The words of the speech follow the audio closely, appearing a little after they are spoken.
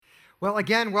Well,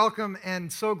 again, welcome,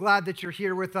 and so glad that you're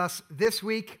here with us. This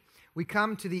week, we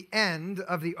come to the end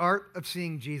of the art of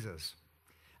seeing Jesus.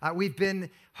 We've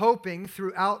been hoping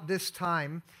throughout this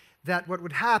time that what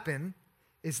would happen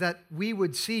is that we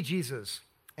would see Jesus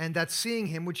and that seeing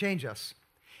him would change us.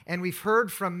 And we've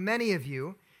heard from many of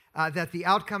you that the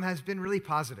outcome has been really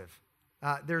positive.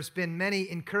 There's been many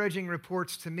encouraging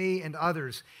reports to me and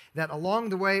others that along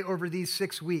the way over these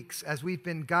 6 weeks, as we've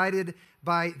been guided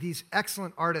by these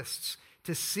excellent artists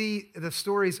to see the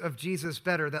stories of Jesus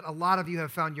better, that a lot of you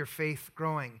have found your faith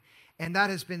growing. And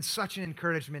that has been such an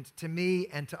encouragement to me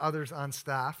and to others on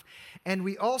staff. And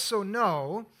we also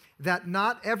know that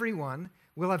not everyone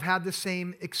will have had the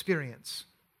same experience.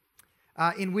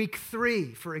 In week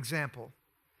 3, for example,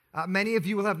 many of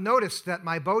you will have noticed that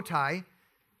my bow tie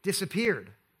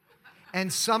disappeared.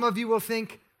 And some of you will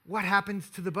think, what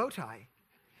happened to the bow tie?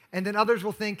 And then others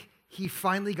will think, he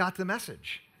finally got the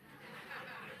message.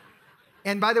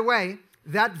 And by the way,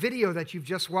 that video that you've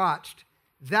just watched,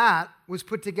 that was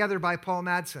put together by Paul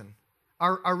Madsen.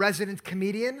 Our resident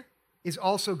comedian is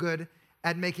also good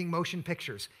at making motion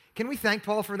pictures. Can we thank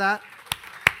Paul for that?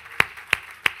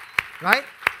 Right?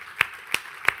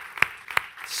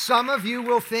 Some of you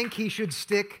will think he should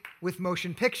stick with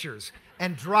motion pictures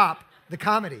and drop the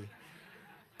comedy.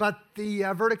 But the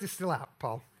verdict is still out,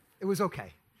 Paul. It was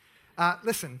okay.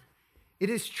 Listen, it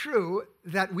is true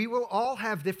that we will all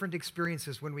have different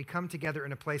experiences when we come together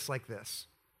in a place like this.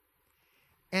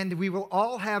 And we will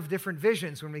all have different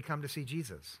visions when we come to see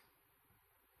Jesus.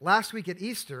 Last week at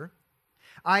Easter,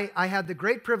 I had the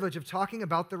great privilege of talking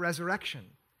about the resurrection.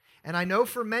 And I know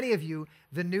for many of you,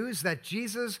 the news that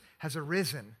Jesus has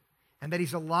arisen and that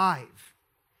he's alive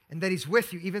and that he's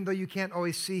with you, even though you can't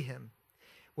always see him,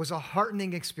 was a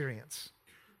heartening experience.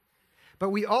 But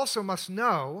we also must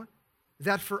know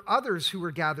that for others who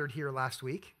were gathered here last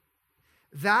week,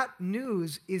 that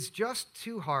news is just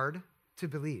too hard to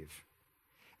believe.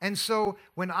 And so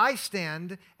when I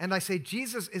stand and I say,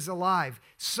 Jesus is alive,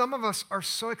 some of us are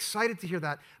so excited to hear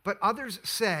that, but others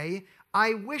say,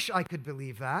 I wish I could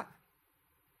believe that.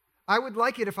 I would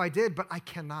like it if I did, but I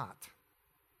cannot.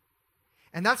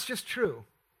 And that's just true.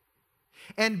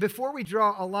 And before we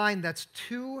draw a line that's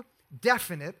too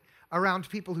definite around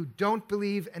people who don't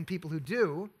believe and people who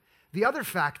do, the other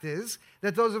fact is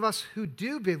that those of us who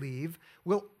do believe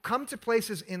will come to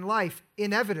places in life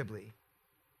inevitably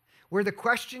where the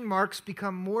question marks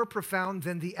become more profound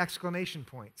than the exclamation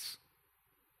points,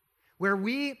 where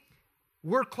we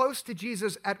were close to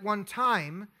Jesus at one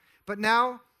time, but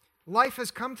now life has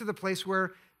come to the place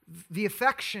where the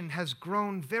affection has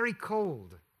grown very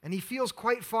cold, and he feels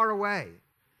quite far away.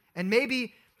 And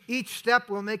maybe each step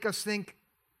will make us think,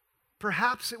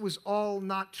 perhaps it was all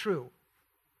not true.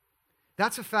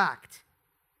 That's a fact.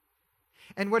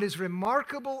 And what is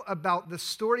remarkable about the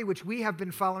story which we have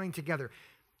been following together,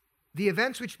 the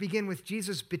events which begin with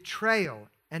Jesus' betrayal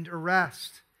and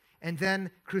arrest, and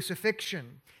then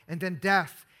crucifixion, and then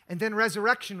death, and then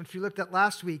resurrection, which we looked at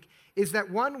last week, is that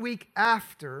 1 week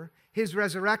after his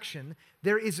resurrection,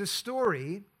 there is a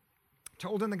story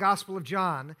told in the Gospel of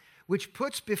John, which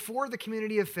puts before the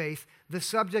community of faith the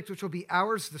subject which will be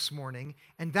ours this morning,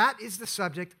 and that is the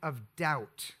subject of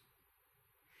doubt.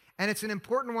 And it's an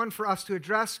important one for us to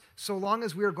address so long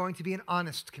as we are going to be an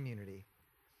honest community.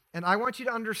 And I want you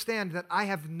to understand that I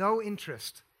have no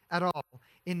interest at all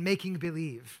in making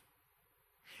believe.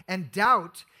 And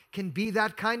doubt can be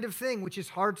that kind of thing which is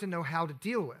hard to know how to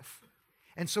deal with.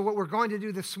 And so what we're going to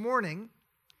do this morning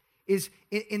is,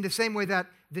 in the same way that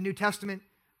the New Testament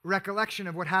recollection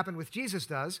of what happened with Jesus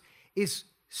does, is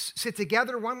sit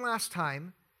together one last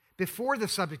time before the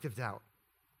subject of doubt.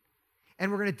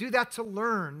 And we're going to do that to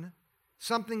learn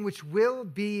something which will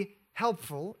be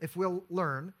helpful, if we'll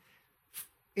learn,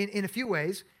 in a few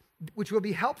ways, which will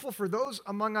be helpful for those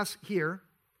among us here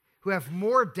who have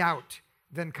more doubt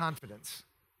than confidence.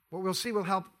 What we'll see will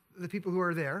help the people who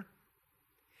are there.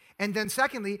 And then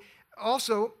secondly,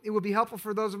 also, it will be helpful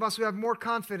for those of us who have more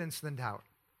confidence than doubt,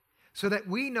 so that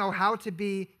we know how to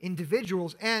be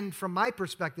individuals, and from my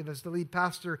perspective as the lead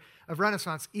pastor of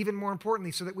Renaissance, even more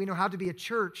importantly, so that we know how to be a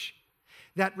church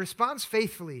that responds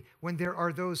faithfully when there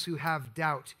are those who have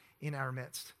doubt in our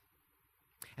midst.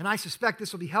 And I suspect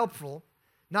this will be helpful,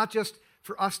 not just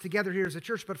for us together here as a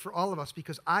church, but for all of us,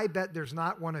 because I bet there's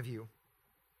not one of you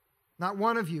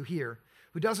here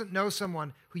who doesn't know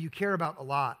someone who you care about a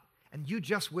lot, and you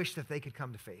just wish that they could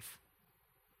come to faith.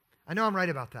 I know I'm right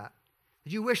about that.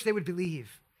 That you wish they would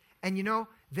believe. And you know,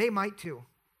 they might too.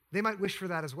 They might wish for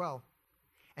that as well.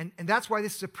 And that's why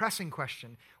this is a pressing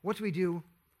question. What do we do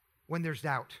when there's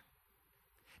doubt?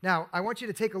 Now, I want you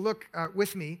to take a look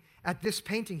with me at this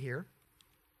painting here.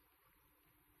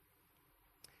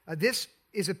 This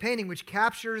is a painting which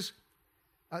captures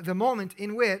the moment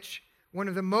in which one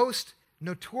of the most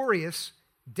notorious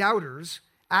doubters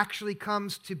actually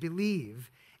comes to believe.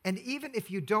 And even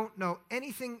if you don't know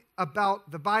anything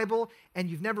about the Bible and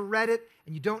you've never read it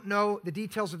and you don't know the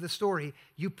details of the story,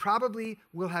 you probably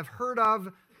will have heard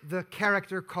of the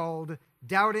character called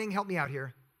Doubting, help me out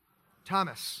here,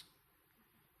 Thomas.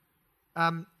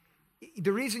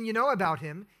 The reason you know about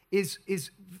him is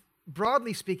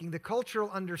broadly speaking, the cultural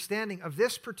understanding of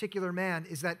this particular man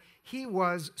is that he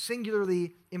was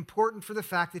singularly important for the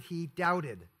fact that he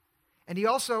doubted. And he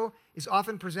also is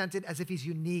often presented as if he's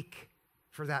unique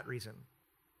for that reason.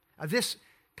 This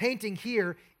painting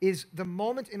here is the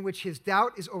moment in which his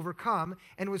doubt is overcome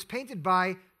and was painted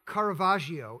by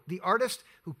Caravaggio, the artist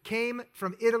who came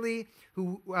from Italy,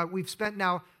 who we've spent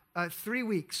now 3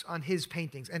 weeks on his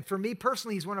paintings. And for me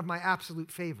personally, he's one of my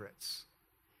absolute favorites.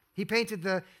 He painted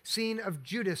the scene of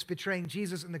Judas betraying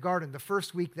Jesus in the garden. The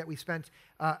first week that we spent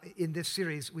in this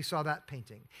series, we saw that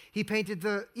painting. He painted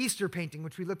the Easter painting,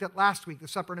 which we looked at last week, the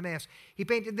Supper in Emmaus. He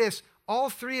painted this, all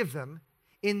three of them,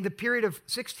 in the period of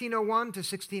 1601 to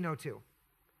 1602.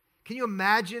 Can you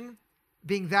imagine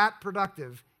being that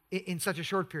productive in such a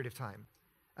short period of time?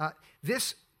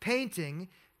 This painting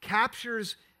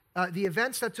captures the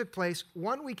events that took place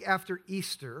 1 week after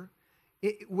Easter,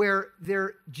 where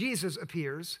Jesus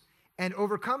appears and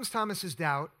overcomes Thomas's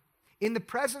doubt in the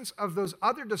presence of those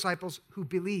other disciples who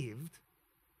believed,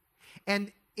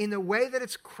 and in a way that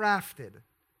it's crafted.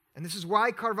 And this is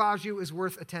why Caravaggio is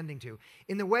worth attending to.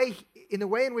 In the way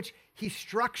in which he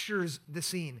structures the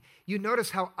scene, you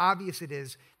notice how obvious it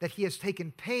is that he has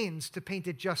taken pains to paint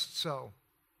it just so.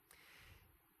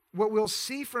 What we'll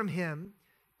see from him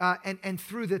and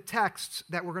through the texts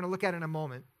that we're going to look at in a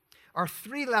moment are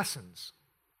 3 lessons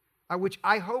which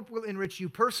I hope will enrich you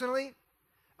personally,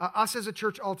 us as a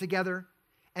church altogether,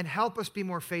 and help us be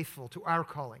more faithful to our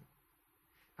calling.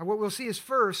 And what we'll see is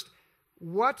first,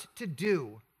 what to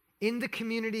do in the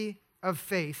community of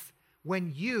faith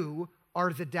when you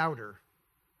are the doubter.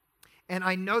 And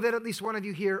I know that at least one of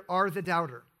you here are the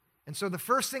doubter. And so the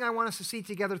first thing I want us to see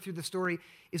together through the story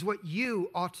is what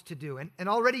you ought to do. And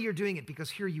already you're doing it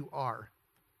because here you are.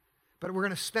 But we're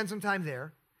going to spend some time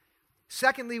there.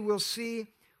 Secondly, we'll see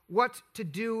what to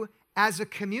do as a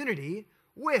community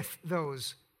with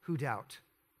those who doubt.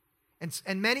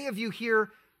 And many of you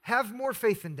here have more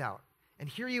faith than doubt. And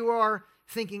here you are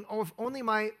thinking, oh, if only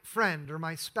my friend or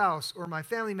my spouse or my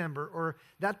family member or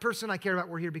that person I care about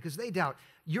were here because they doubt.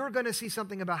 You're going to see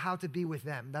something about how to be with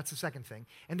them. That's the second thing.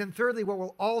 And then thirdly, what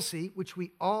we'll all see, which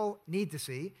we all need to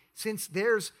see, since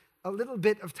there's a little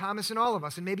bit of Thomas in all of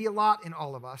us, and maybe a lot in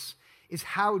all of us, is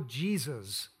how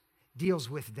Jesus deals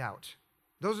with doubt.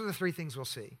 Those are the 3 things we'll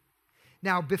see.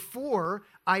 Now, before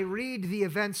I read the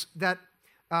events that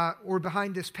were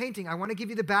behind this painting, I want to give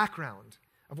you the background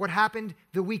of what happened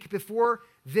the week before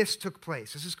this took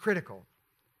place. This is critical.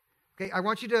 Okay, I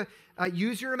want you to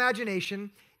use your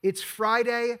imagination. It's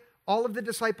Friday. All of the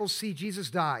disciples see Jesus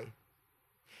die.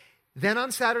 Then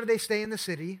on Saturday, they stay in the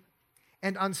city.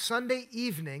 And on Sunday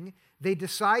evening, they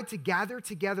decide to gather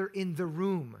together in the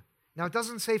room. Now, it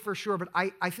doesn't say for sure, but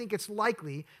I think it's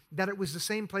likely that it was the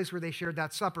same place where they shared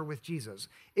that supper with Jesus.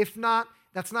 If not,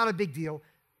 that's not a big deal.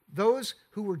 Those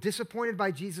who were disappointed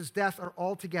by Jesus' death are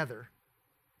all together.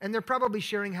 And they're probably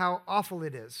sharing how awful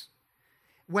it is.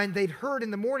 When they'd heard in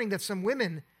the morning that some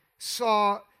women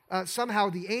saw somehow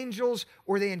the angels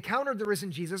or they encountered the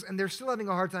risen Jesus, and they're still having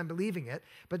a hard time believing it,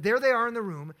 but there they are in the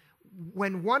room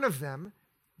when one of them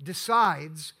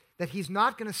decides that he's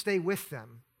not going to stay with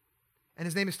them, and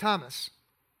his name is Thomas.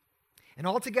 And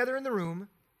all together in the room,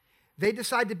 they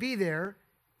decide to be there,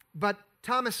 but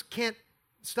Thomas can't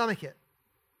stomach it.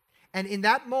 And in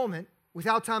that moment,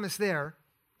 without Thomas there,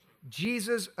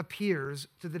 Jesus appears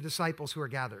to the disciples who are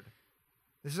gathered.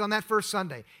 This is on that first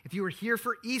Sunday. If you were here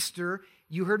for Easter,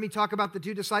 you heard me talk about the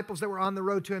 2 disciples that were on the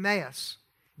road to Emmaus.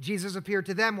 Jesus appeared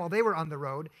to them while they were on the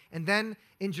road, and then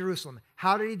in Jerusalem.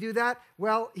 How did he do that?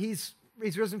 Well, he's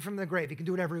risen from the grave. He can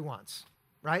do whatever he wants,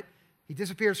 right? He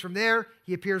disappears from there.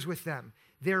 He appears with them.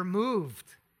 They're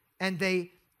moved, and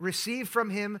they receive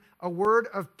from him a word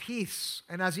of peace.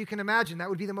 And as you can imagine, that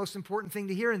would be the most important thing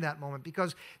to hear in that moment,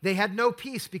 because they had no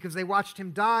peace because they watched him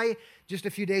die just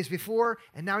a few days before,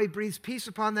 and now he breathes peace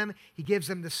upon them. He gives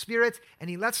them the Spirit, and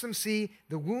he lets them see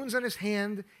the wounds on his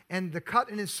hand and the cut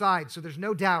in his side, so there's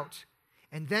no doubt.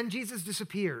 And then Jesus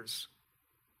disappears.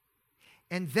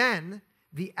 And then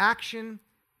the action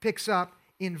picks up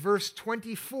in verse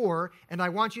 24, and I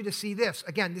want you to see this.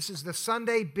 Again, this is the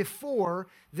Sunday before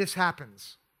this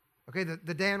happens. Okay,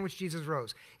 the day on which Jesus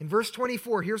rose. In verse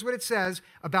 24, here's what it says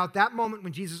about that moment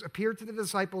when Jesus appeared to the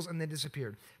disciples and then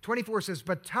disappeared. 24 says,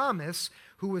 "But Thomas,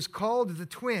 who was called the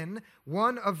twin,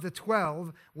 one of the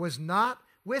 12, was not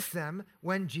with them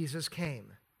when Jesus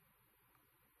came.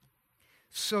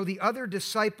 So the other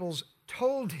disciples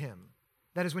told him,"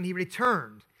 that is when he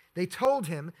returned, they told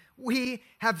him, "We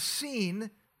have seen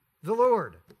the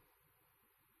Lord."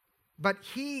 But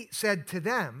he said to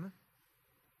them,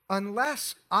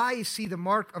 "Unless I see the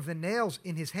mark of the nails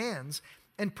in his hands,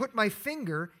 and put my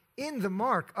finger in the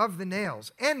mark of the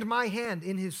nails, and my hand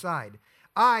in his side,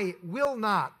 I will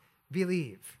not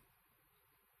believe."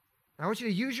 Now, I want you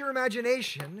to use your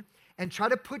imagination and try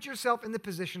to put yourself in the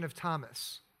position of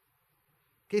Thomas.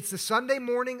 Okay, it's the Sunday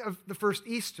morning of the first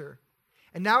Easter.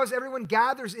 And now as everyone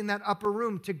gathers in that upper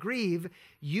room to grieve,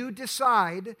 you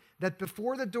decide that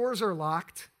before the doors are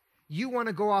locked, you want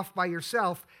to go off by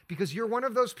yourself because you're one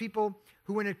of those people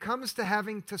who, when it comes to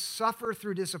having to suffer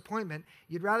through disappointment,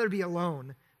 you'd rather be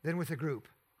alone than with a group.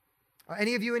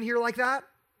 Any of you in here like that?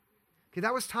 Okay,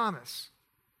 that was Thomas.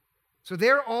 So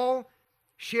they're all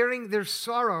sharing their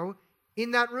sorrow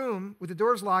in that room with the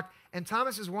doors locked, and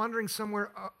Thomas is wandering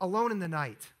somewhere alone in the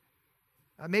night.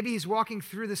 Maybe he's walking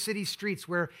through the city streets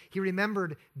where he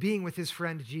remembered being with his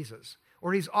friend Jesus,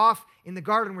 or he's off in the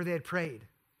garden where they had prayed.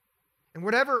 And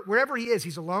wherever he is,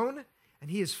 he's alone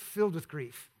and he is filled with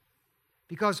grief.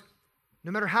 Because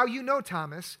no matter how you know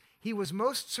Thomas, he was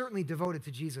most certainly devoted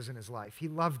to Jesus in his life. He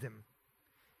loved him.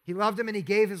 He loved him and he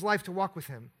gave his life to walk with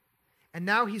him. And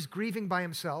now he's grieving by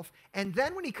himself. And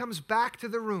then when he comes back to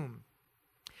the room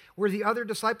where the other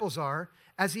disciples are,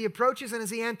 as he approaches and as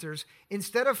he enters,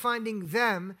 instead of finding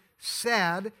them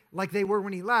sad like they were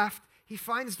when he left, he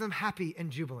finds them happy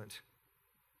and jubilant.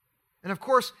 And of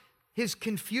course, his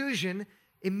confusion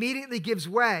immediately gives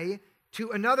way to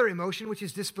another emotion, which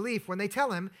is disbelief, when they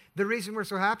tell him the reason we're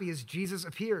so happy is Jesus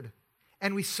appeared.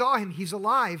 And we saw him, he's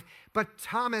alive, but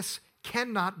Thomas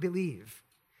cannot believe.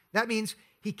 That means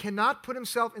he cannot put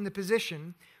himself in the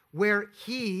position where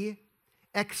he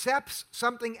accepts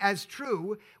something as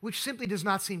true, which simply does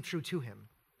not seem true to him.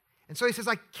 And so he says,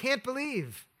 "I can't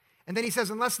believe." And then he says,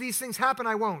 "Unless these things happen,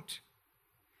 I won't."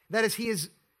 That is, he is,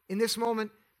 in this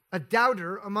moment, a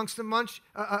doubter amongst a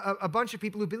bunch of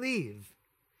people who believe.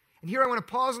 And here I want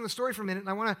to pause on the story for a minute, and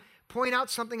I want to point out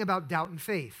something about doubt and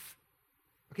faith.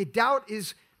 Okay, doubt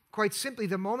is quite simply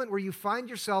the moment where you find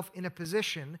yourself in a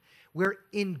position where,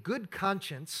 in good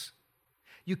conscience,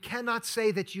 you cannot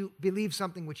say that you believe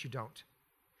something which you don't.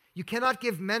 You cannot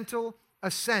give mental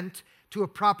assent to a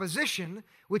proposition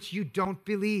which you don't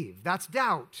believe. That's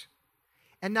doubt.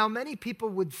 And now many people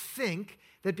would think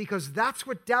that because that's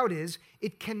what doubt is,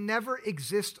 it can never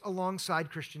exist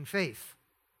alongside Christian faith.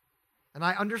 And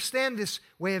I understand this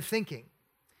way of thinking.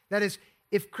 That is,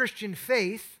 if Christian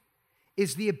faith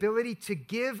is the ability to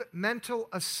give mental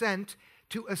assent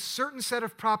to a certain set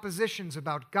of propositions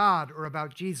about God or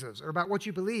about Jesus or about what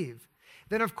you believe,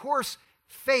 then of course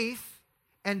faith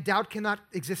and doubt cannot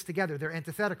exist together. They're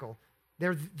antithetical.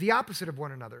 They're the opposite of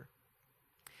one another.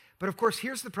 But of course,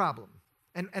 here's the problem.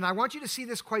 And I want you to see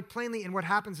this quite plainly in what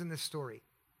happens in this story.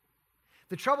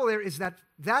 The trouble there is that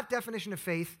that definition of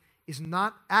faith is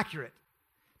not accurate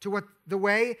to the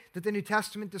way that the New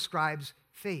Testament describes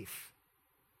faith.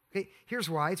 Okay, here's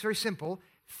why. It's very simple.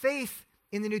 Faith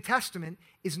in the New Testament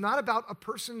is not about a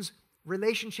person's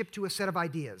relationship to a set of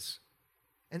ideas.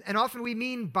 And often we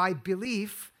mean by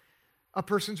belief a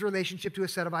person's relationship to a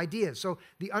set of ideas. So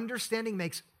the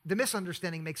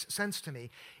misunderstanding makes sense to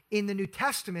me. In the New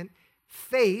Testament,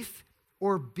 faith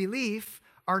or belief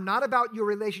are not about your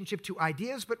relationship to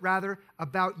ideas, but rather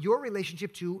about your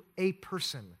relationship to a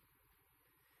person.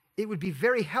 It would be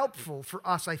very helpful for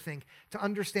us, I think, to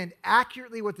understand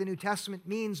accurately what the New Testament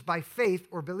means by faith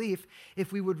or belief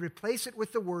if we would replace it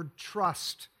with the word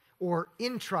trust or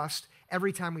entrust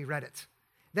every time we read it.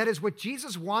 That is, what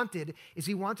Jesus wanted is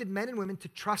he wanted men and women to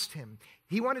trust him.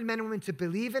 He wanted men and women to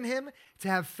believe in him, to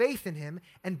have faith in him,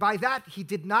 and by that he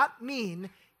did not mean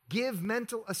give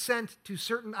mental assent to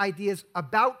certain ideas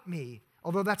about me,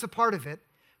 although that's a part of it.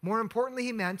 More importantly,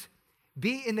 he meant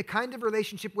be in the kind of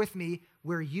relationship with me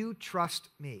where you trust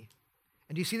me.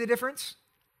 And do you see the difference?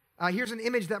 Here's an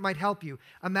image that might help you.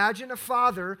 Imagine a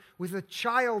father with a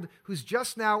child who's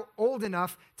just now old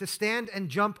enough to stand and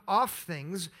jump off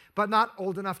things, but not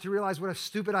old enough to realize what a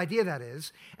stupid idea that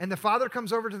is. And the father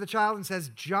comes over to the child and says,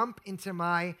 "Jump into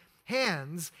my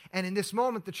hands." And in this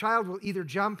moment, the child will either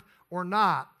jump or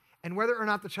not. And whether or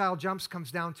not the child jumps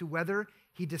comes down to whether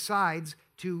he decides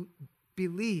to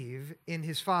believe in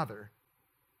his Father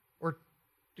or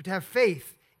to have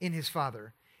faith in his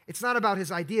Father. It's not about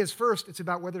his ideas first, it's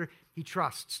about whether he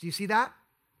trusts. Do you see that?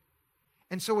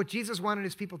 And so what Jesus wanted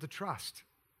his people to trust.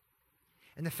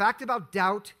 And the fact about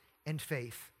doubt and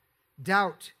faith,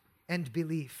 doubt and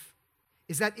belief,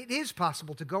 is that it is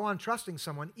possible to go on trusting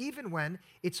someone even when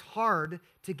it's hard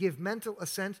to give mental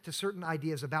assent to certain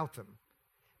ideas about them,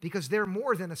 because they're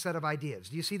more than a set of ideas.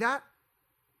 Do you see that?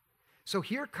 So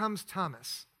here comes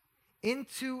Thomas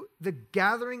into the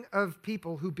gathering of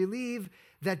people who believe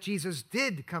that Jesus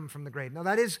did come from the grave. Now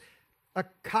that is a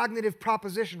cognitive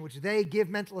proposition which they give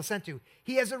mental assent to.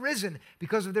 He has arisen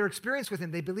because of their experience with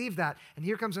him. They believe that. And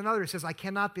here comes another who says, I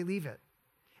cannot believe it.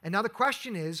 And now the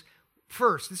question is,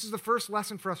 first, this is the first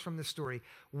lesson for us from this story.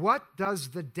 What does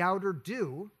the doubter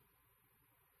do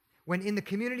when in the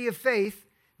community of faith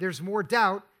there's more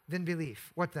doubt than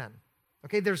belief? What then?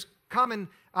 Okay, there's common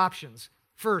options.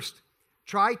 First,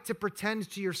 try to pretend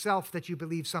to yourself that you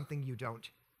believe something you don't.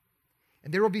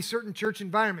 And there will be certain church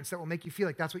environments that will make you feel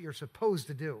like that's what you're supposed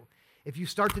to do. If you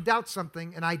start to doubt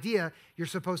something, an idea, you're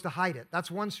supposed to hide it.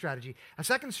 That's one strategy. A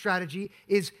second strategy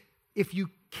is if you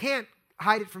can't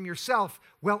hide it from yourself,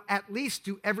 well, at least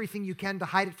do everything you can to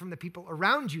hide it from the people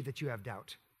around you that you have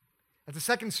doubt. That's a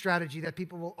second strategy that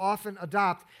people will often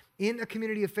adopt in a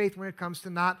community of faith when it comes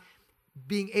to not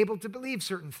being able to believe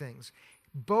certain things.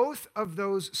 Both of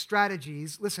those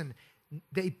strategies, listen,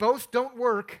 they both don't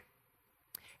work,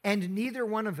 and neither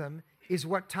one of them is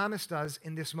what Thomas does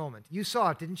in this moment. You saw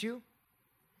it, didn't you?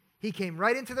 He came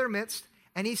right into their midst,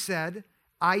 and he said,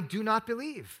 I do not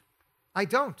believe. I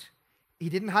don't. He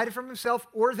didn't hide it from himself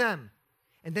or them.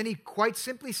 And then he quite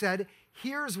simply said,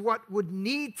 here's what would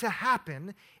need to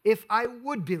happen if I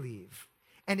would believe.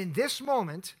 And in this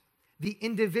moment, the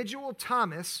individual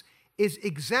Thomas is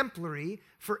exemplary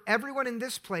for everyone in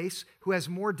this place who has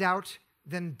more doubt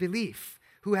than belief,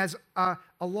 who has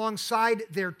alongside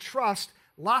their trust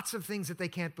lots of things that they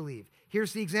can't believe.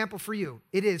 Here's the example for you.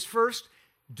 It is, first,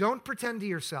 don't pretend to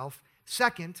yourself.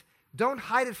 Second, don't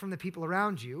hide it from the people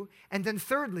around you. And then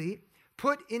thirdly,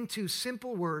 put into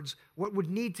simple words what would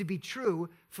need to be true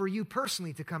for you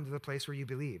personally to come to the place where you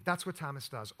believe. That's what Thomas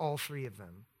does, all three of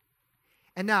them.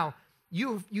 And now,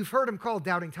 you've heard him called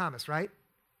Doubting Thomas, right?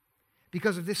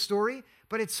 Because of this story,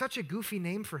 but it's such a goofy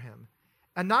name for him.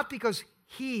 And not because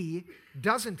he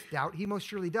doesn't doubt, he most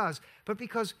surely does, but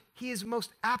because he is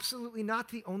most absolutely not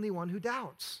the only one who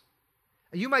doubts.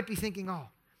 You might be thinking, oh,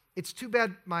 it's too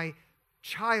bad my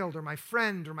child or my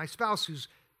friend or my spouse who's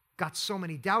got so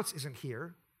many doubts isn't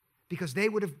here, because they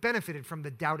would have benefited from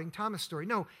the Doubting Thomas story.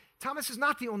 No, Thomas is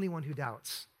not the only one who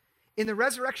doubts. In the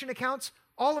resurrection accounts,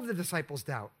 all of the disciples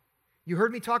doubt. You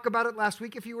heard me talk about it last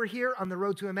week if you were here on the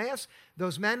road to Emmaus.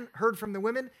 Those men heard from the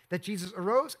women that Jesus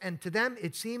arose, and to them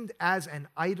it seemed as an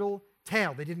idle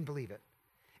tale. They didn't believe it.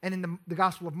 And in the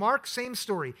Gospel of Mark, same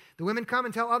story. The women come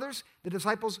and tell others, the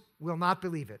disciples will not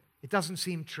believe it. It doesn't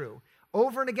seem true.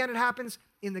 Over and again it happens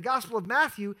in the Gospel of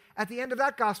Matthew. At the end of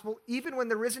that Gospel, even when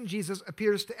the risen Jesus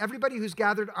appears to everybody who's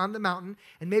gathered on the mountain,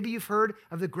 and maybe you've heard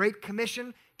of the Great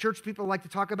Commission, church people like to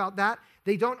talk about that,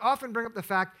 they don't often bring up the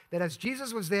fact that as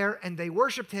Jesus was there and they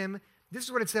worshiped him, this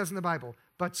is what it says in the Bible,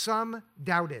 but some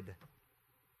doubted.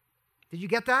 Did you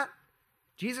get that?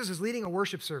 Jesus is leading a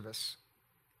worship service,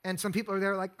 and some people are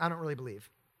there like, I don't really believe.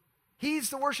 He's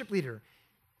the worship leader.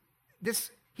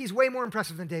 He's way more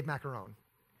impressive than Dave Macaron.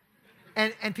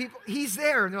 And people, he's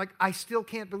there, and they're like, I still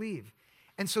can't believe.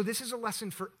 And so this is a lesson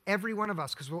for every one of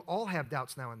us, because we'll all have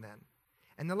doubts now and then.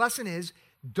 And the lesson is,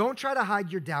 don't try to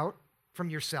hide your doubt from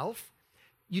yourself.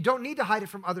 You don't need to hide it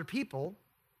from other people.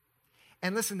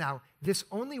 And listen now, this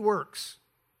only works,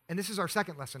 and this is our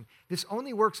second lesson, this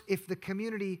only works if the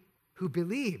community who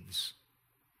believes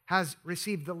has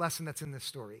received the lesson that's in this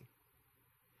story.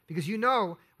 Because you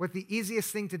know what the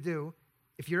easiest thing to do,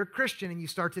 if you're a Christian and you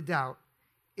start to doubt,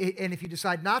 and if you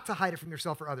decide not to hide it from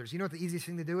yourself or others, you know what the easiest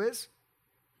thing to do is?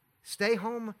 Stay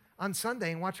home on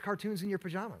Sunday and watch cartoons in your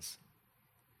pajamas.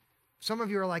 Some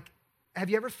of you are like, have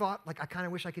you ever thought, like, I kind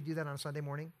of wish I could do that on a Sunday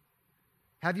morning?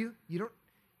 Have you? You don't?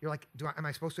 You're like, am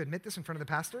I supposed to admit this in front of the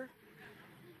pastor?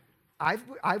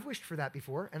 I've wished for that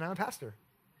before, and I'm a pastor,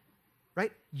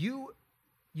 right? You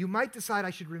might decide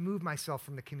I should remove myself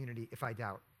from the community if I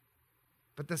doubt.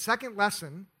 But the second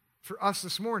lesson for us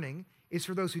this morning is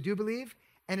for those who do believe,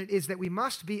 and it is that we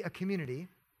must be a community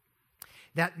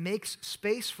that makes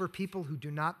space for people who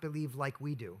do not believe like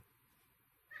we do.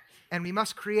 And we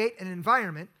must create an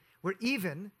environment where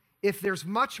even if there's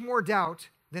much more doubt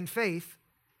than faith,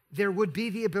 there would be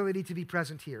the ability to be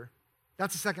present here.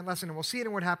 That's the second lesson, and we'll see it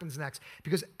in what happens next.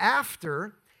 Because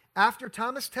after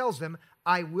Thomas tells them,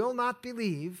 I will not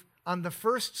believe on the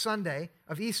first Sunday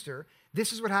of Easter,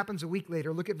 this is what happens a week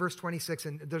later. Look at verse 26,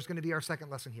 and there's going to be our second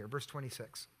lesson here, verse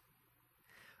 26.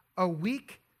 A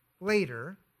week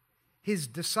later, his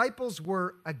disciples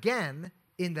were again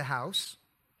in the house,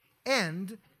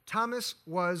 and Thomas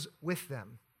was with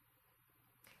them.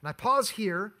 And I pause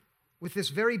here with this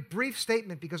very brief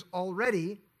statement because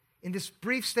already in this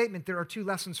brief statement there are two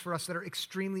lessons for us that are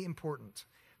extremely important.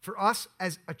 For us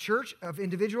as a church of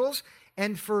individuals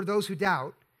and for those who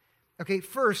doubt. Okay,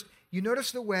 first, you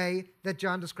notice the way that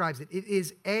John describes it. It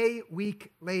is a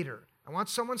week later. I want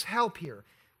someone's help here.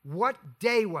 What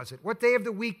day was it? What day of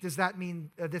the week does that mean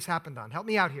this happened on? Help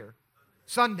me out here.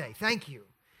 Sunday, thank you.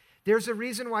 There's a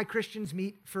reason why Christians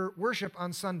meet for worship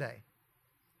on Sunday.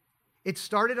 It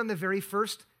started on the very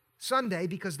first Sunday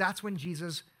because that's when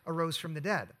Jesus arose from the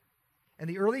dead. And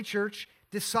the early church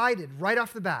decided right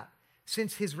off the bat,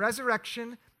 since his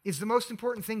resurrection is the most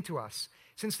important thing to us,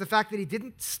 since the fact that he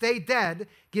didn't stay dead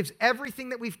gives everything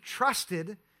that we've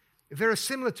trusted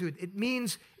verisimilitude. It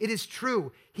means it is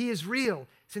true. He is real.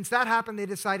 Since that happened, they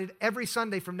decided every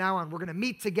Sunday from now on, we're going to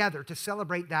meet together to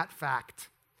celebrate that fact.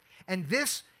 And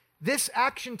this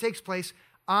action takes place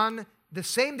on the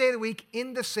same day of the week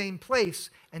in the same place.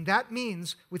 And that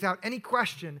means, without any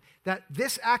question, that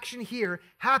this action here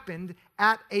happened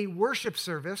at a worship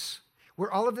service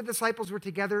where all of the disciples were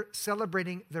together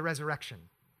celebrating the resurrection.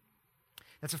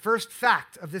 That's the first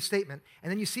fact of this statement.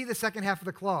 And then you see the second half of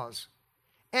the clause.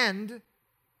 And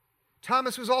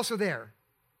Thomas was also there.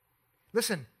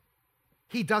 Listen,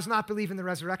 he does not believe in the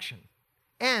resurrection.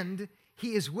 And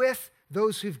he is with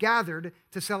those who've gathered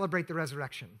to celebrate the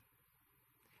resurrection.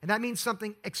 And that means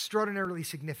something extraordinarily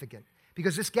significant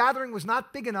because this gathering was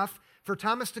not big enough for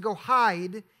Thomas to go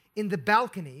hide in the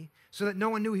balcony so that no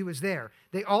one knew he was there.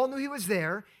 They all knew he was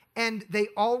there, and they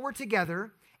all were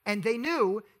together, and they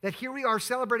knew that here we are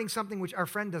celebrating something which our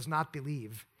friend does not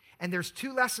believe. And there's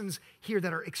two lessons here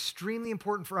that are extremely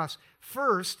important for us.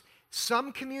 First,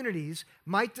 some communities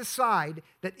might decide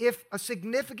that if a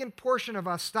significant portion of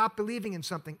us stop believing in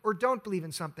something or don't believe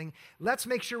in something, let's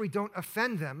make sure we don't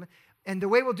offend them. And the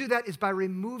way we'll do that is by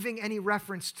removing any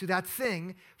reference to that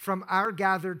thing from our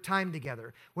gathered time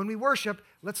together. When we worship,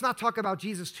 let's not talk about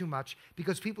Jesus too much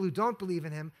because people who don't believe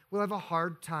in him will have a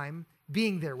hard time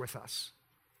being there with us.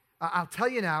 I'll tell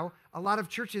you now, a lot of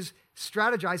churches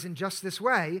strategize in just this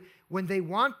way when they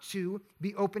want to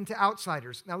be open to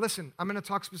outsiders. Now listen, I'm going to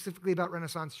talk specifically about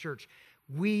Renaissance Church.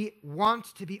 We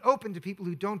want to be open to people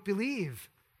who don't believe.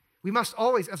 We must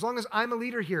always, as long as I'm a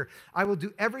leader here, I will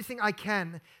do everything I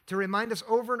can to remind us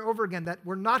over and over again that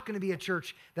we're not going to be a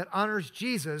church that honors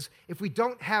Jesus if we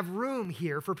don't have room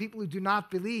here for people who do not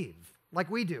believe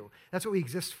like we do. That's what we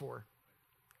exist for,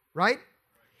 right?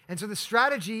 And so the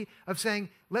strategy of saying,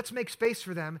 let's make space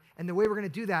for them, and the way we're going to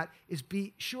do that is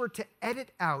be sure to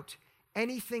edit out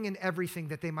anything and everything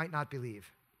that they might not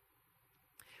believe.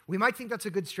 We might think that's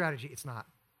a good strategy. It's not.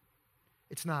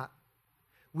 It's not.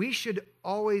 We should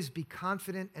always be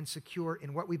confident and secure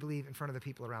in what we believe in front of the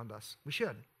people around us. We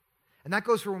should. And that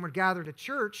goes for when we're gathered at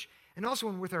church and also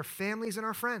when we're with our families and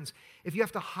our friends. If you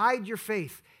have to hide your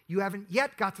faith, you haven't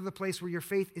yet got to the place where your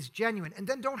faith is genuine. And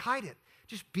then don't hide it.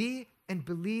 Just be and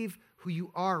believe who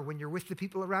you are when you're with the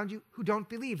people around you who don't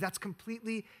believe. That's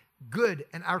completely good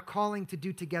and our calling to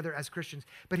do together as Christians.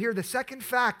 But here, the second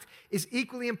fact is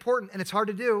equally important, and it's hard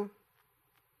to do.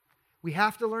 We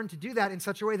have to learn to do that in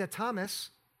such a way that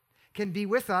Thomas can be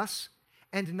with us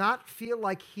and not feel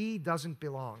like he doesn't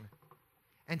belong.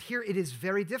 And here it is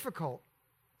very difficult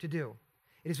to do.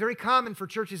 It is very common for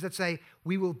churches that say,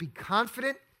 we will be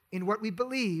confident in what we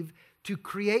believe to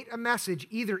create a message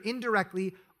either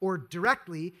indirectly or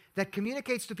directly that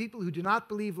communicates to people who do not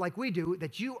believe like we do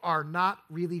that you are not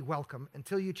really welcome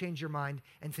until you change your mind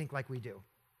and think like we do.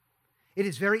 It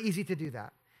is very easy to do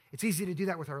that. It's easy to do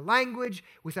that with our language,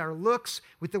 with our looks,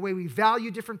 with the way we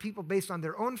value different people based on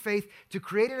their own faith, to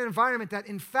create an environment that,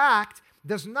 in fact,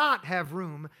 does not have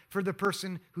room for the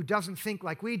person who doesn't think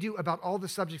like we do about all the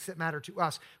subjects that matter to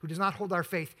us, who does not hold our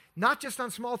faith, not just on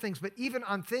small things, but even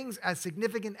on things as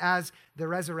significant as the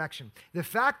resurrection. The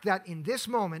fact that in this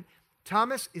moment,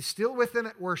 Thomas is still with them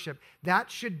at worship, that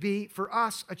should be, for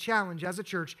us, a challenge as a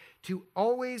church to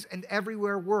always and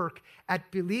everywhere work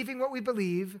at believing what we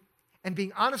believe and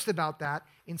being honest about that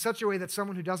in such a way that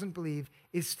someone who doesn't believe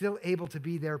is still able to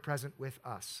be there present with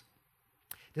us.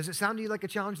 Does it sound to you like a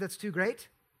challenge that's too great?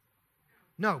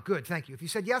 No, good, thank you. If you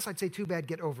said yes, I'd say too bad,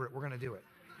 get over it, we're going to do it.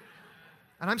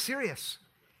 And I'm serious.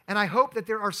 And I hope that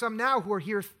there are some now who are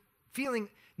here feeling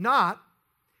not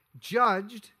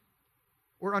judged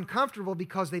or uncomfortable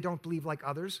because they don't believe like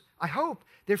others. I hope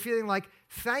they're feeling like,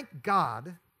 thank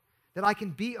God that I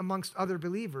can be amongst other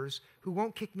believers who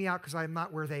won't kick me out because I'm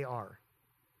not where they are.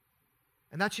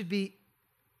 And that should be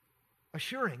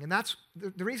assuring. And that's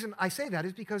the reason I say that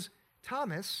is because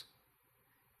Thomas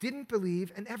didn't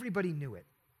believe, and everybody knew it.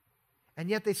 And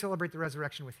yet they celebrate the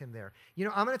resurrection with him there. You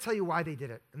know, I'm going to tell you why they did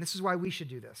it, and this is why we should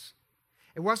do this.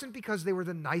 It wasn't because they were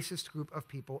the nicest group of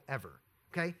people ever,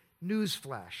 okay?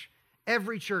 Newsflash.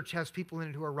 Every church has people in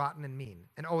it who are rotten and mean,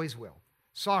 and always will.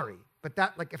 Sorry, but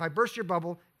that, like, if I burst your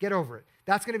bubble, get over it.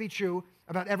 That's going to be true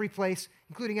about every place,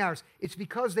 including ours. It's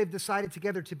because they've decided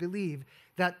together to believe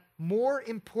that more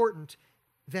important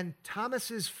than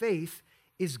Thomas's faith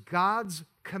is God's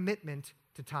commitment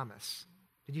to Thomas.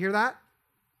 Did you hear that?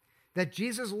 That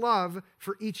Jesus' love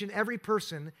for each and every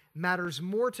person matters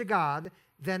more to God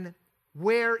than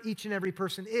where each and every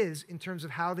person is in terms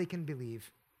of how they can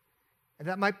believe. And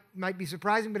that might be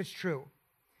surprising, but it's true.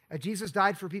 Jesus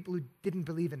died for people who didn't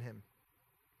believe in him.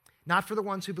 Not for the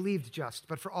ones who believed just,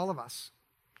 but for all of us.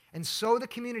 And so the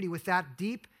community, with that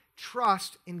deep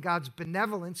trust in God's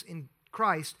benevolence in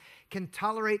Christ, can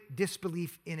tolerate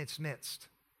disbelief in its midst.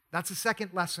 That's the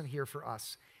second lesson here for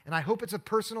us. And I hope it's a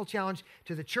personal challenge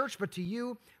to the church, but to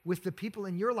you with the people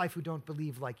in your life who don't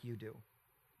believe like you do.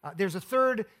 There's a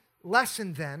third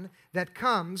lesson then that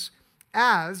comes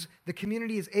as the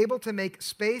community is able to make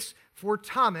space for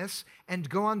Thomas and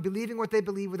go on believing what they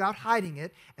believe without hiding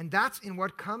it. And that's in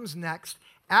what comes next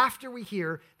after we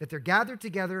hear that they're gathered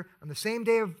together on the same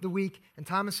day of the week and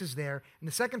Thomas is there. In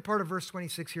the second part of verse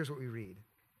 26, here's what we read.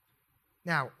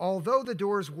 Now, although the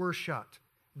doors were shut,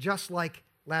 just like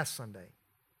last Sunday,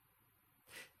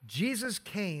 Jesus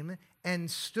came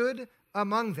and stood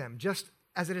among them, just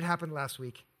as it had happened last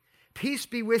week. Peace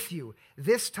be with you.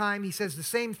 This time he says the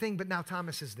same thing, but now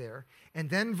Thomas is there. And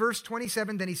then verse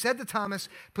 27, then he said to Thomas,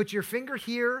 put your finger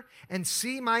here and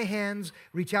see my hands.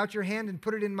 Reach out your hand and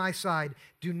put it in my side.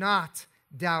 Do not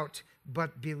doubt,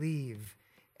 but believe.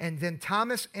 And then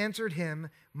Thomas answered him,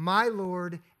 my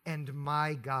Lord and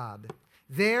my God.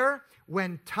 There,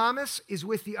 when Thomas is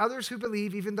with the others who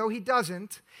believe, even though he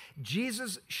doesn't,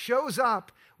 Jesus shows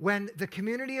up when the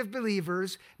community of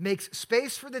believers makes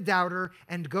space for the doubter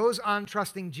and goes on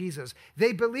trusting Jesus.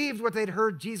 They believed what they'd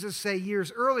heard Jesus say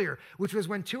years earlier, which was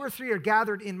when 2 or 3 are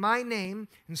gathered in my name,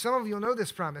 and some of you will know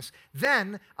this promise,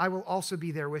 then I will also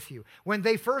be there with you. When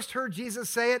they first heard Jesus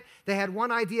say it, they had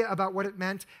one idea about what it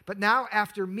meant, but now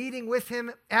after meeting with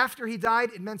him after he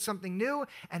died, it meant something new,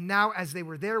 and now as they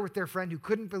were there with their friend who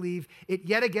couldn't believe, it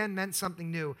yet again meant something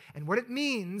new. And what it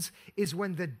means is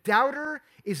when the doubter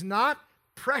is not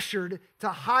pressured to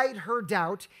hide her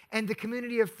doubt, and the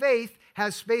community of faith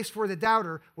has space for the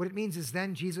doubter, what it means is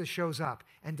then Jesus shows up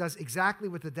and does exactly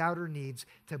what the doubter needs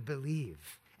to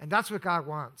believe. And that's what God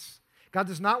wants. God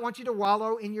does not want you to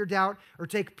wallow in your doubt or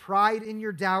take pride in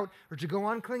your doubt or to go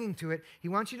on clinging to it. He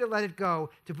wants you to let it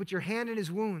go, to put your hand in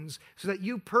his wounds so that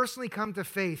you personally come to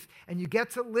faith and you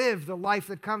get to live the life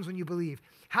that comes when you believe.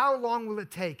 How long will it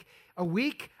take? A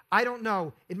week? I don't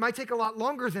know. It might take a lot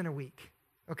longer than a week.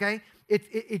 Okay?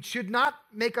 It should not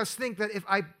make us think that if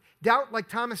I doubt like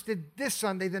Thomas did this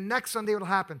Sunday, the next Sunday it'll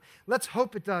happen. Let's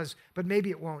hope it does, but maybe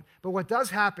it won't. But what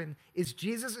does happen is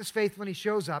Jesus is faithful when he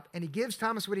shows up and he gives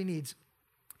Thomas what he needs.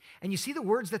 And you see the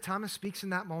words that Thomas speaks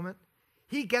in that moment?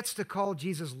 He gets to call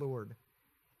Jesus Lord.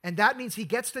 And that means he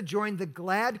gets to join the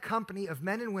glad company of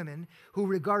men and women who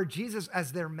regard Jesus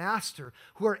as their master,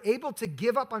 who are able to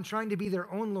give up on trying to be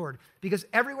their own Lord. Because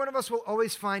every one of us will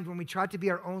always find when we try to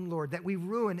be our own Lord that we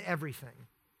ruin everything.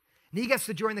 And he gets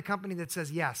to join the company that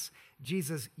says, yes,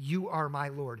 Jesus, you are my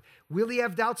Lord. Will he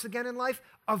have doubts again in life?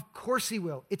 Of course he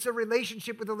will. It's a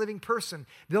relationship with a living person.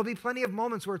 There'll be plenty of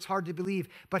moments where it's hard to believe,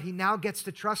 but he now gets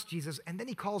to trust Jesus, and then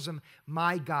he calls him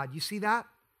my God. You see that?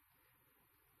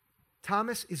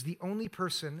 Thomas is the only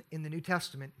person in the New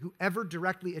Testament who ever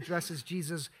directly addresses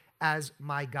Jesus as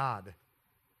my God,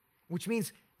 which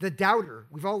means the doubter,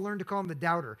 we've all learned to call him the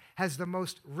doubter, has the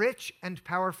most rich and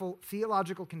powerful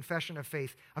theological confession of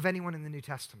faith of anyone in the New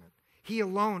Testament. He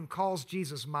alone calls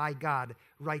Jesus my God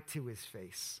right to his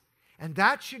face. And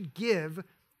that should give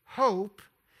hope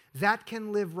that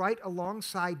can live right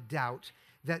alongside doubt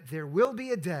that there will be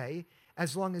a day,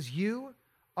 as long as you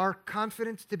are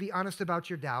confident to be honest about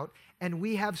your doubt, and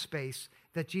we have space,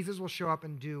 that Jesus will show up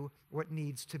and do what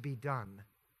needs to be done.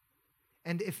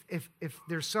 And if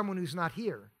there's someone who's not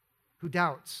here, who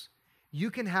doubts, you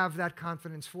can have that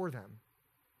confidence for them.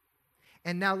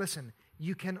 And now listen,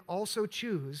 you can also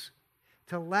choose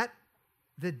to let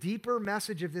the deeper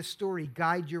message of this story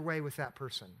guide your way with that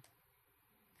person.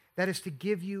 That is to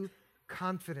give you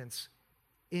confidence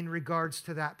in regards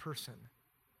to that person.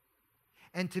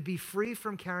 And to be free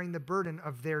from carrying the burden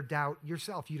of their doubt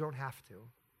yourself. You don't have to.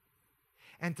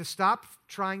 And to stop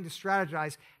trying to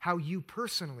strategize how you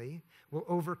personally will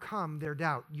overcome their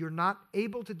doubt. You're not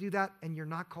able to do that, and you're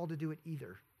not called to do it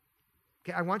either.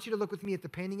 Okay, I want you to look with me at the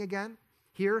painting again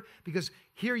here, because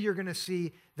here you're going to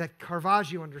see that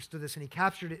Caravaggio understood this, and he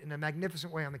captured it in a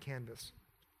magnificent way on the canvas.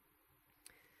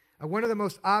 One of the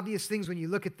most obvious things when you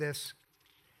look at this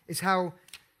is how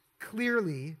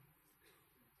clearly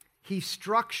he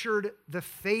structured the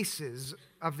faces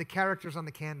of the characters on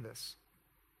the canvas.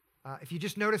 If you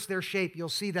just notice their shape, you'll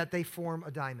see that they form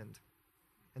a diamond.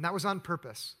 And that was on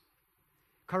purpose.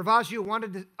 Caravaggio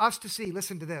wanted us to see,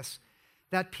 listen to this,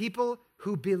 that people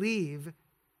who believe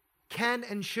can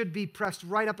and should be pressed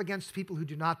right up against people who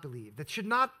do not believe. That should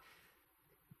not,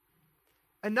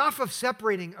 enough of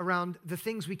separating around the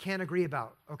things we can't agree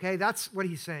about, okay? That's what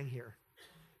he's saying here.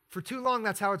 For too long,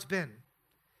 that's how it's been.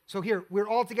 So here, we're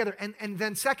all together. And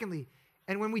then secondly,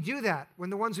 and when we do that, when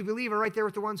the ones who believe are right there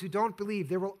with the ones who don't believe,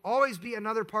 there will always be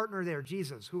another partner there,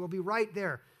 Jesus, who will be right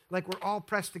there, like we're all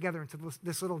pressed together into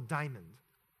this little diamond.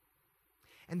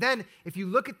 And then, if you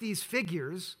look at these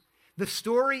figures, the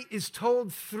story is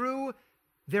told through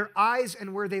their eyes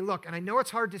and where they look. And I know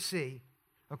it's hard to see,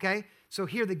 okay? So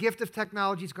here, the gift of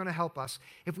technology is going to help us.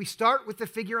 If we start with the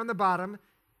figure on the bottom,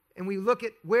 and we look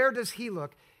at where does he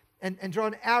look, and draw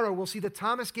an arrow, we'll see that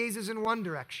Thomas gazes in one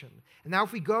direction. And now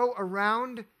if we go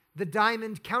around the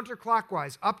diamond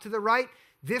counterclockwise, up to the right,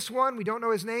 this one, we don't know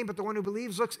his name, but the one who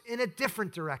believes looks in a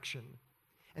different direction.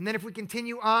 And then if we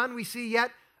continue on, we see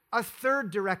yet a third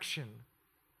direction.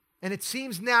 And it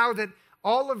seems now that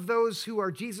all of those who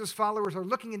are Jesus followers are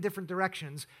looking in different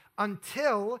directions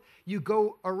until you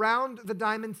go around the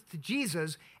diamond to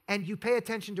Jesus and you pay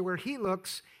attention to where he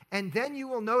looks, and then you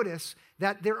will notice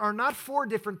that there are not 4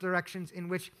 different directions in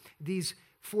which these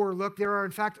 4 look. There are,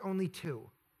 in fact, only 2.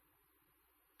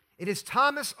 It is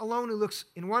Thomas alone who looks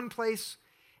in one place,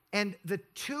 and the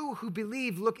 2 who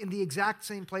believe look in the exact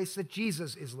same place that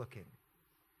Jesus is looking.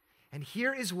 And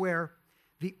here is where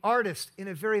the artist, in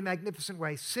a very magnificent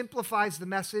way, simplifies the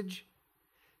message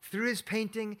through his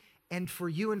painting and for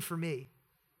you and for me,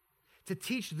 to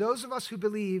teach those of us who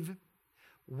believe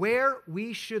where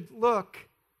we should look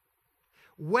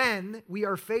when we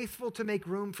are faithful to make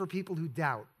room for people who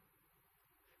doubt.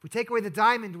 If we take away the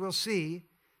diamond, we'll see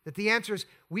that the answer is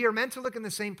we are meant to look in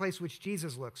the same place which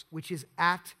Jesus looks, which is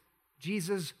at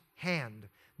Jesus' hand,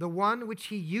 the one which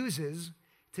he uses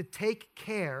to take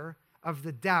care of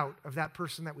the doubt of that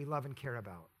person that we love and care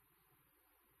about.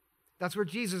 That's where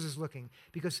Jesus is looking,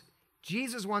 because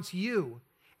Jesus wants you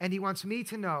and he wants me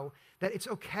to know that it's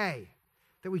okay,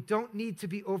 that we don't need to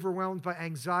be overwhelmed by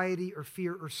anxiety or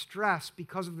fear or stress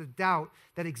because of the doubt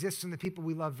that exists in the people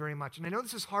we love very much. And I know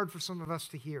this is hard for some of us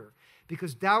to hear,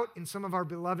 because doubt in some of our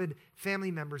beloved family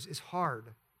members is hard.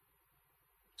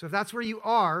 So if that's where you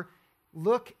are,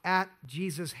 look at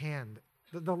Jesus' hand.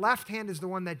 The left hand is the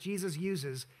one that Jesus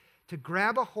uses to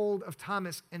grab a hold of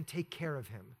Thomas and take care of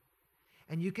him.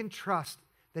 And you can trust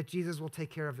that Jesus will take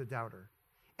care of the doubter.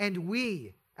 And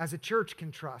we, as a church,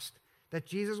 can trust that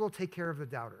Jesus will take care of the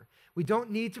doubter. We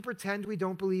don't need to pretend we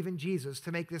don't believe in Jesus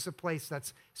to make this a place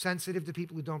that's sensitive to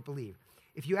people who don't believe.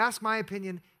 If you ask my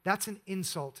opinion, that's an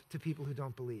insult to people who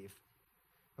don't believe.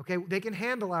 Okay, they can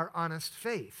handle our honest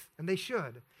faith, and they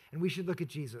should, and we should look at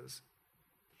Jesus.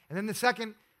 And then the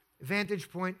second vantage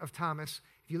point of Thomas,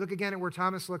 if you look again at where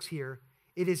Thomas looks here,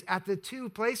 it is at the 2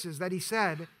 places that he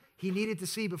said he needed to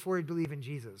see before he'd believe in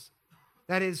Jesus.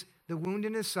 That is, the wound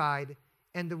in his side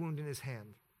and the wound in his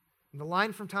hand. And the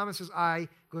line from Thomas's eye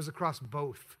goes across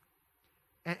both.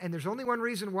 And there's only one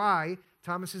reason why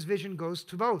Thomas's vision goes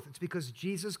to both. It's because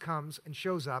Jesus comes and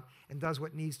shows up and does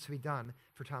what needs to be done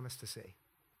for Thomas to see.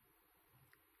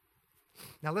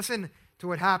 Now listen to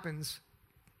what happens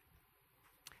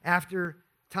after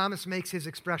Thomas makes his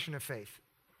expression of faith.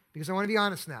 Because I want to be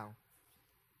honest now.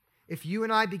 If you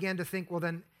and I began to think, well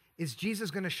then, is Jesus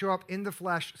going to show up in the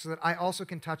flesh so that I also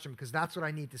can touch him? Because that's what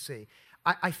I need to see.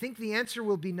 I think the answer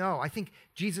will be no. I think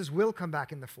Jesus will come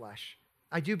back in the flesh.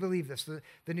 I do believe this.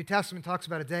 The New Testament talks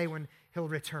about a day when he'll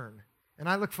return. And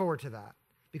I look forward to that.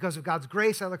 Because of God's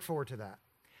grace, I look forward to that.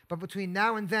 But between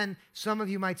now and then, some of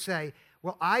you might say,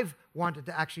 well, I've wanted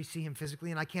to actually see him physically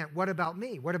and I can't. What about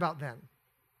me? What about then?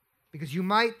 Because you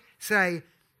might say,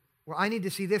 well, I need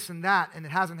to see this and that, and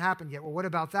it hasn't happened yet. Well, what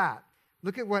about that?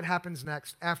 Look at what happens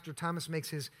next after Thomas makes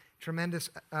his tremendous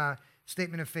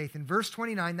statement of faith. In verse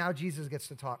 29, now Jesus gets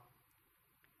to talk.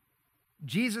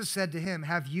 Jesus said to him,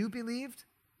 have you believed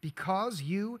because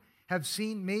you have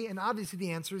seen me? And obviously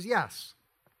the answer is yes.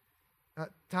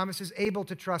 Thomas is able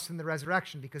to trust in the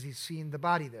resurrection because he's seen the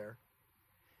body there.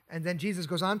 And then Jesus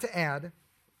goes on to add,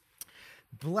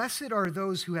 blessed are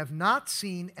those who have not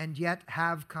seen and yet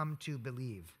have come to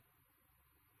believe.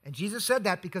 And Jesus said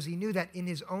that because he knew that in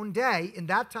his own day, in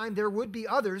that time, there would be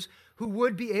others who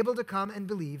would be able to come and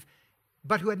believe,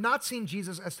 but who had not seen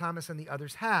Jesus as Thomas and the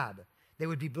others had. They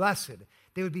would be blessed.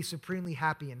 They would be supremely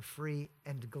happy and free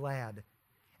and glad.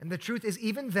 And the truth is,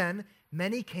 even then,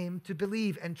 many came to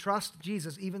believe and trust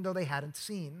Jesus, even though they hadn't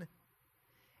seen.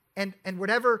 And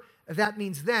whatever that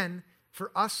means then,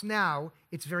 for us now,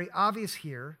 it's very obvious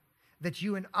here that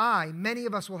you and I, many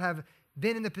of us will have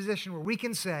been in the position where we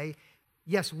can say,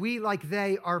 yes, we, like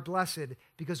they, are blessed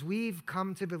because we've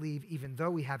come to believe even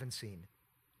though we haven't seen.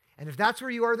 And if that's where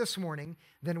you are this morning,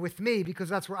 then with me, because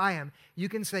that's where I am, you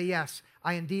can say, yes,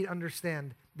 I indeed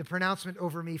understand the pronouncement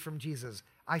over me from Jesus.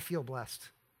 I feel blessed.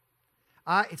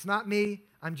 It's not me.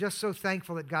 I'm just so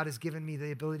thankful that God has given me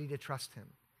the ability to trust him.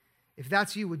 If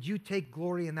that's you, would you take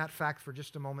glory in that fact for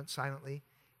just a moment silently?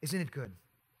 Isn't it good?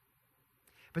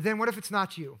 But then what if it's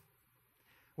not you?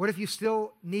 What if you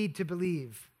still need to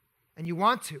believe and you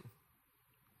want to?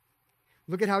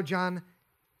 Look at how John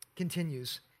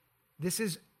continues. This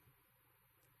is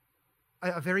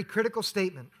a very critical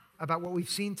statement about what we've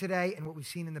seen today and what we've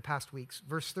seen in the past weeks.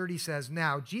 Verse 30 says,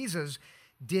 now Jesus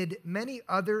did many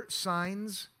other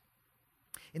signs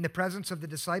in the presence of the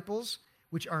disciples,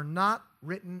 which are not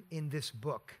written in this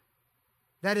book.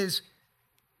 That is,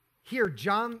 here,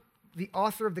 John, the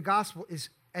author of the gospel, is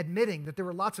admitting that there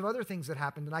were lots of other things that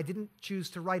happened, and I didn't choose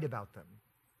to write about them.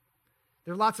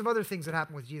 There are lots of other things that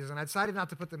happened with Jesus, and I decided not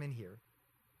to put them in here,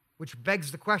 which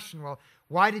begs the question, well,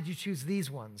 why did you choose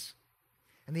these ones?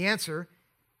 And the answer,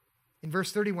 in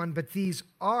verse 31, but these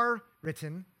are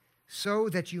written so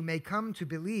that you may come to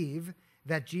believe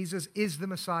that Jesus is the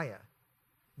Messiah,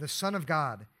 the Son of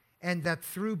God, and that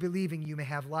through believing you may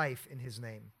have life in his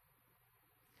name.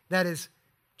 That is,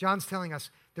 John's telling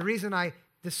us, the reason I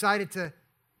decided to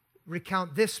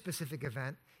recount this specific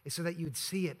event is so that you would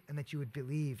see it and that you would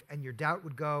believe and your doubt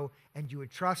would go and you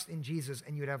would trust in Jesus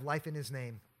and you would have life in his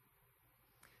name.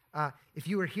 If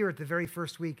you were here at the very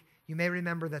first week, you may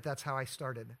remember that that's how I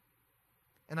started.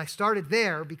 And I started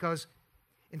there because,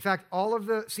 in fact, all of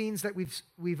the scenes that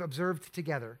we've observed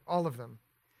together, all of them,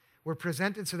 were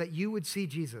presented so that you would see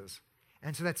Jesus,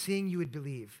 and so that seeing you would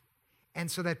believe, and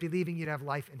so that believing you'd have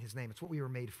life in his name. It's what we were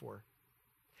made for.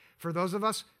 For those of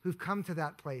us who've come to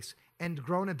that place and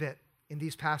grown a bit in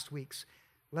these past weeks,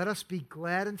 let us be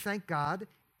glad and thank God,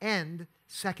 and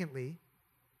secondly,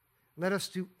 let us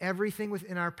do everything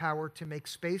within our power to make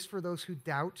space for those who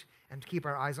doubt and to keep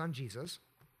our eyes on Jesus.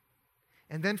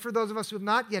 And then for those of us who have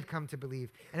not yet come to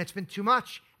believe, and it's been too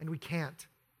much and we can't,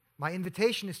 my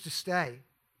invitation is to stay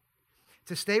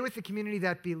with the community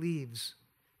that believes.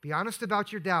 Be honest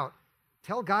about your doubt.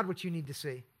 Tell God what you need to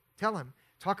see. Tell him.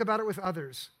 Talk about it with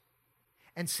others.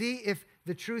 And see if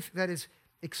the truth that is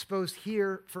exposed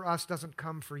here for us doesn't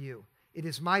come for you. It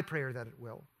is my prayer that it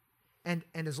will. And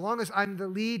as long as I'm the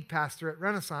lead pastor at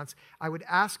Renaissance, I would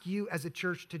ask you as a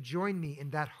church to join me in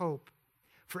that hope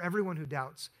for everyone who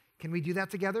doubts. Can we do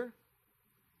that together?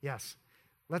 Yes.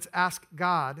 Let's ask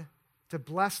God to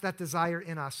bless that desire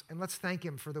in us, and let's thank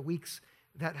him for the weeks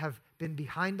that have been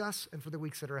behind us and for the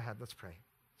weeks that are ahead. Let's pray.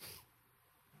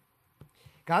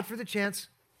 God, for the chance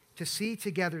to see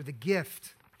together the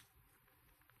gift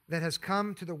that has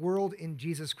come to the world in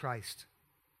Jesus Christ,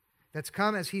 that's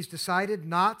come as he's decided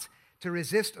not to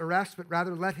resist arrest, but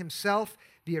rather let himself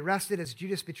be arrested as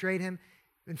Judas betrayed him.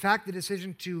 In fact, the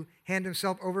decision to hand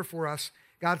himself over for us.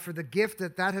 God, for the gift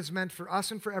that has meant for us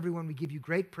and for everyone, we give you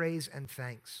great praise and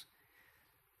thanks.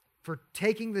 For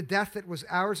taking the death that was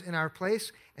ours in our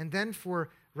place, and then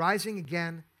for rising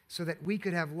again so that we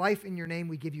could have life in your name,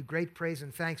 we give you great praise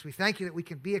and thanks. We thank you that we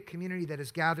can be a community that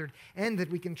is gathered and that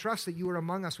we can trust that you are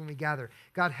among us when we gather.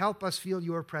 God, help us feel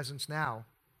your presence now.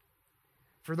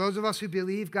 For those of us who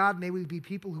believe, God, may we be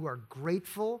people who are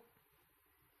grateful,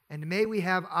 and may we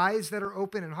have eyes that are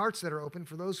open and hearts that are open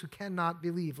for those who cannot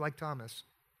believe, like Thomas.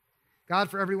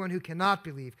 God, for everyone who cannot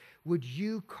believe, would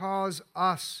you cause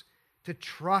us to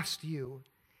trust you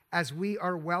as we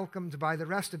are welcomed by the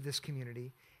rest of this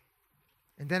community?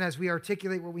 And then as we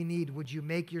articulate what we need, would you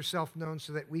make yourself known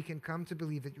so that we can come to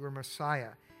believe that you are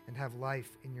Messiah and have life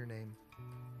in your name?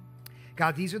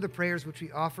 God, these are the prayers which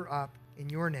we offer up in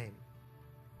your name.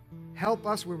 Help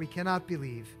us where we cannot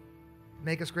believe.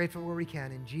 Make us grateful where we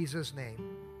can. In Jesus'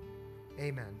 name,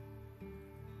 amen.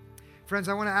 Friends,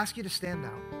 I want to ask you to stand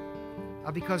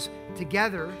now because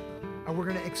together we're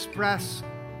going to express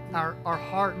our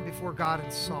heart before God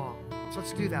in song. So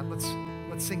let's do that. Let's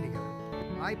sing together.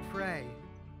 I pray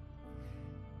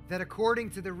that according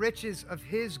to the riches of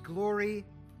his glory,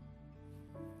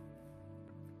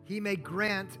 he may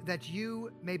grant that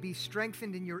you may be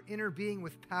strengthened in your inner being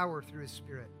with power through his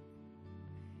Spirit,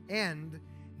 and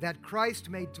that Christ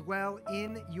may dwell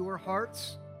in your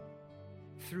hearts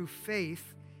through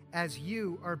faith as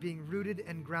you are being rooted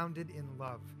and grounded in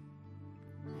love.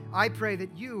 I pray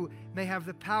that you may have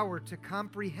the power to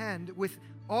comprehend with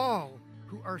all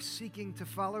who are seeking to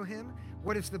follow him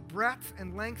what is the breadth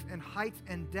and length and height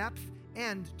and depth,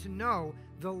 and to know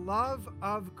the love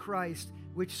of Christ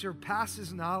which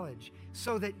surpasses knowledge,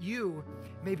 so that you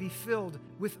may be filled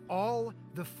with all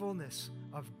the fullness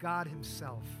of God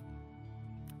himself.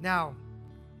 Now,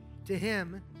 to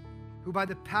him who by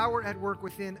the power at work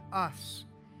within us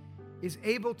is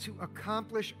able to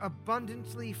accomplish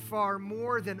abundantly far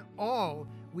more than all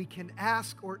we can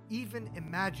ask or even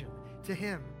imagine, to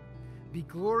him be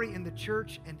glory in the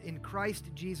church and in Christ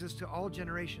Jesus to all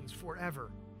generations forever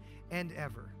and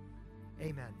ever.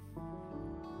 Amen.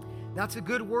 That's a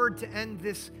good word to end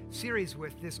this series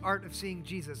with, this Art of Seeing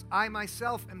Jesus. I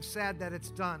myself am sad that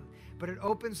it's done, but it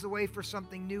opens the way for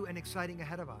something new and exciting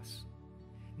ahead of us.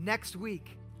 Next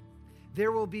week,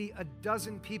 there will be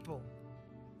 12 people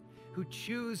who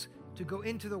choose to go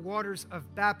into the waters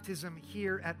of baptism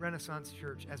here at Renaissance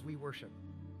Church as we worship.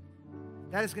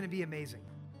 That is going to be amazing.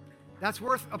 That's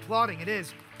worth applauding. It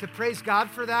is. To praise God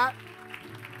for that.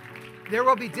 There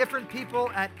will be different people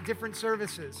at different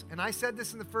services. And I said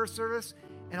this in the first service,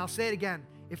 and I'll say it again.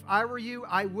 If I were you,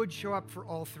 I would show up for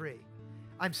all three.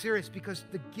 I'm serious, because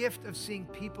the gift of seeing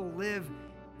people live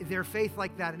their faith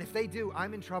like that, and if they do,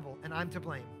 I'm in trouble, and I'm to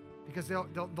blame, because there'll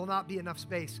not be enough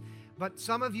space. But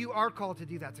some of you are called to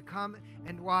do that, to come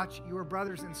and watch your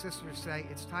brothers and sisters say,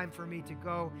 it's time for me to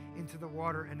go into the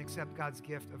water and accept God's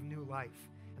gift of new life.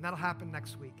 And that'll happen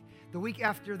next week. The week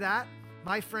after that,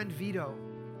 my friend Vito,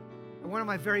 one of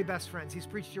my very best friends, he's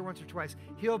preached here once or twice,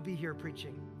 he'll be here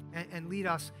preaching and lead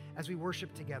us as we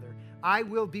worship together. I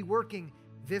will be working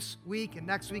this week and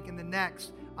next week and the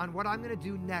next on what I'm going to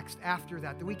do next after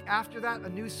that. The week after that, a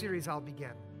new series I'll begin.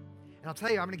 And I'll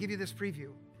tell you, I'm going to give you this preview.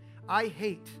 I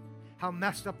hate how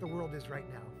messed up the world is right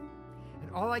now.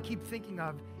 And all I keep thinking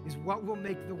of is what will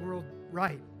make the world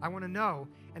right. I want to know.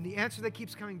 And the answer that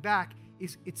keeps coming back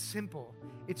is it's simple.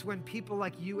 It's when people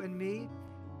like you and me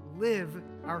live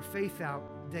our faith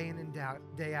out day in and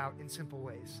day out in simple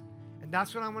ways. And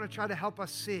that's what I want to try to help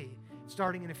us see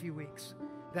starting in a few weeks.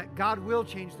 That God will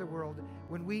change the world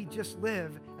when we just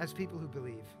live as people who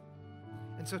believe.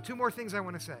 And so 2 more things I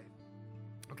want to say.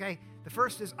 Okay? The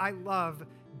first is I love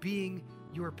being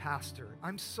your pastor.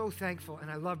 I'm so thankful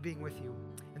and I love being with you.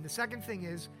 And the second thing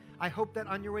is I hope that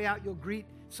on your way out you'll greet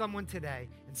someone today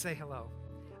and say hello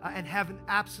and have an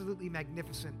absolutely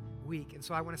magnificent week. And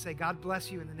so I want to say God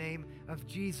bless you in the name of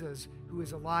Jesus, who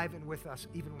is alive and with us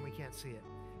even when we can't see it.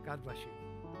 God bless you.